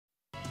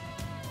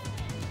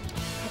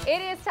It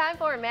is time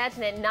for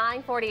Imagine at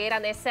 9:48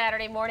 on this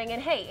Saturday morning.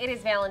 And hey, it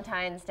is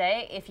Valentine's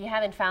Day. If you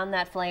haven't found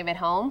that flame at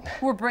home,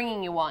 we're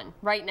bringing you one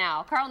right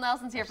now. Carl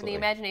Nelson's here for the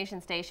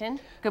Imagination Station.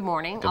 Good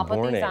morning. I'll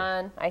put these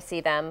on. I see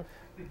them.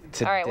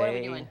 Today, all right, what are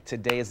we doing?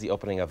 Today is the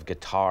opening of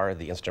Guitar,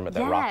 the instrument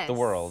that rocked the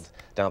world,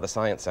 down at the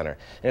Science Center.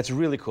 And it's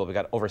really cool. We've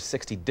got over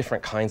 60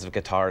 different kinds of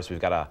guitars. We've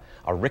got a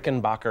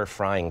Rickenbacker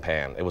frying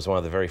pan. It was one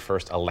of the very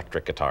first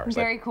electric guitars.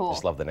 Very cool. I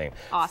just love the name.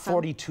 Awesome.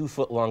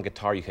 42-foot long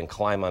guitar you can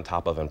climb on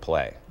top of and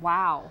play.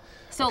 Wow.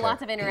 So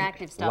lots of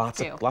interactive stuff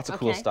too. Lots of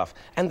cool stuff.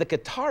 And the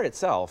guitar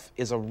itself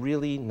is a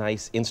really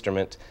nice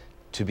instrument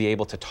to be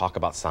able to talk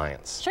about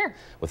science. Sure.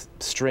 With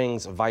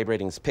strings,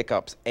 vibratings,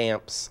 pickups,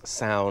 amps,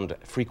 sound,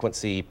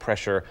 frequency,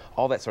 pressure,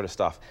 all that sort of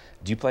stuff.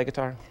 Do you play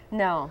guitar?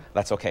 No.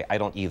 That's okay. I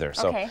don't either.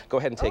 So go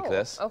ahead and take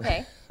this.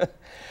 Okay.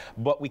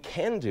 What we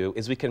can do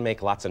is we can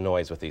make lots of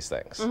noise with these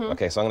things.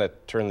 Okay, so I'm going to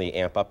turn the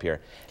amp up here.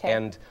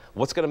 And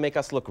what's going to make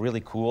us look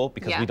really cool,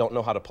 because we don't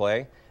know how to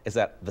play, is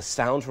that the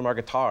sound from our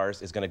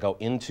guitars is going to go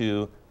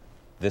into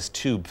this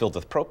tube filled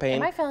with propane.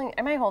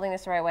 Am I holding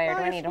this the right way, or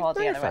do I need to hold it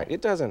the other way?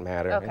 It doesn't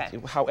matter. Okay.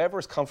 However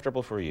is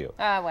comfortable for you.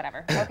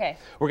 Whatever. Okay.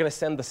 We're going to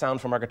send the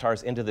sound from our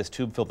guitars into this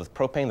tube filled with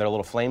propane. There are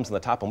little flames on the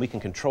top, and we can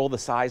control the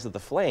size of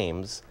the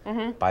flames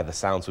by the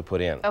sounds we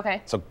put in.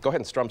 Okay. So go ahead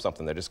and strum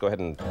something there. Just go ahead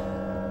and...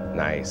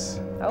 Nice.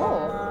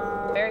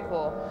 Oh, very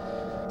cool.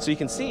 So you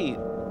can see...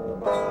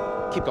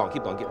 Keep going,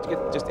 keep going.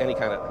 Get just any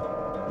kind of...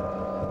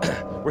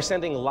 We're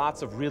sending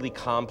lots of really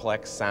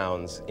complex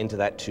sounds into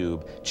that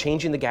tube,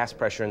 changing the gas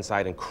pressure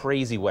inside in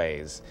crazy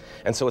ways.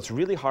 And so it's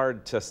really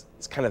hard to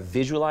kind of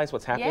visualize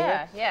what's happening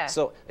there. Yeah.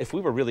 So if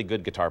we were really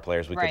good guitar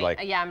players, we could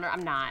like... Yeah,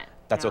 I'm not.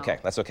 That's okay,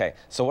 that's okay.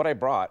 So what I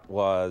brought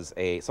was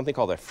something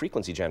called a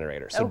frequency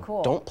generator. So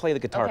cool. Don't play the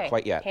guitar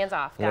quite yet. Hands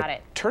off, got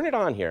it. Turn it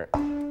on here,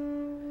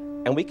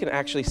 and we can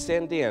actually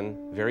send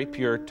in very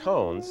pure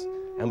tones,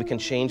 and we can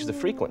change the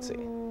frequency.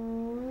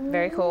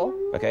 Very cool.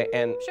 Okay,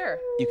 and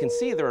you can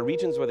see there are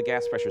regions where the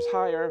gas pressure is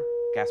higher,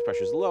 gas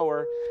pressure is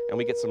lower, and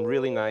we get some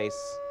really nice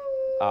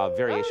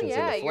variations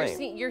in the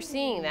flame. You're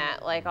seeing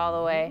that like all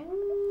the way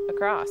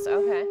across.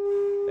 Okay.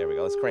 There we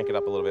go. Let's crank it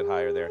up a little bit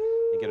higher there.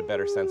 You get a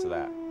better sense of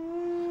that.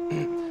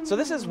 So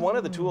this is one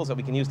of the tools that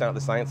we can use down at the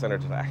Science Center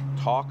to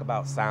talk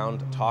about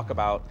sound, talk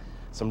about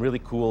some really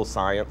cool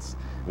science.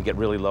 We get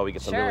really low, we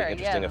get some really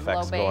interesting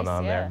effects going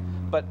on there.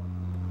 But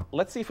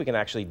let's see if we can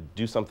actually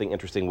do something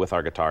interesting with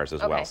our guitars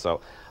as well.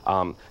 So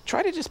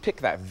try to just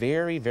pick that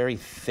very, very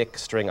thick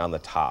string on the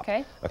top.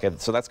 Okay,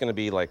 so that's going to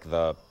be like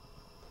the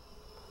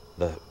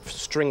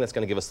string that's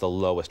going to give us the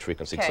lowest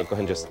frequency. So go ahead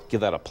and just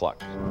give that a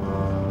pluck.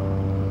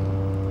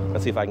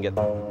 Let's see if I can get...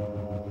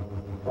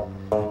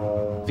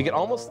 If you get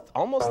almost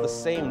the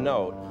same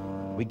note,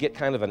 we get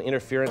kind of an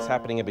interference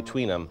happening in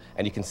between them,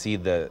 and you can see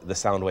the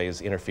sound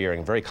waves interfering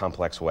in very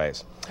complex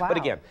ways. Wow. But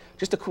again,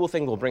 just a cool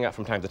thing we'll bring out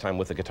from time to time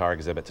with the guitar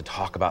exhibit to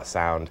talk about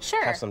sound,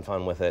 have some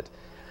fun with it.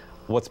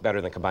 What's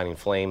better than combining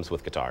flames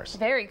with guitars?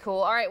 Very cool.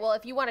 All right, well,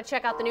 if you want to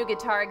check out the new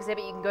guitar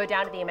exhibit, you can go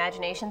down to the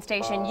Imagination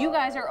Station. You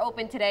guys are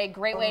open today.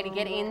 Great way to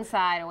get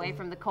inside, away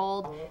from the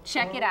cold.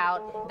 Check it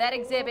out. That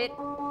exhibit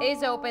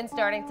is open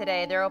starting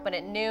today. They're open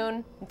at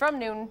noon, from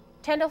noon.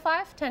 10 till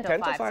 5? 10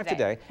 till 5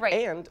 today. Right.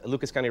 And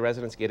Lucas County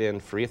residents get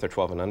in free if they're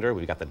 12 and under.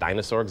 We've got the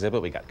dinosaur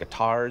exhibit. We got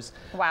guitars.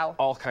 Wow.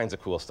 All kinds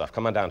of cool stuff.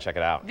 Come on down and check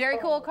it out. Very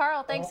cool,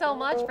 Carl. Thanks so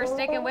much for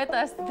sticking with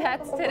us.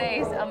 That's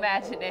today's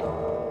Imagine It.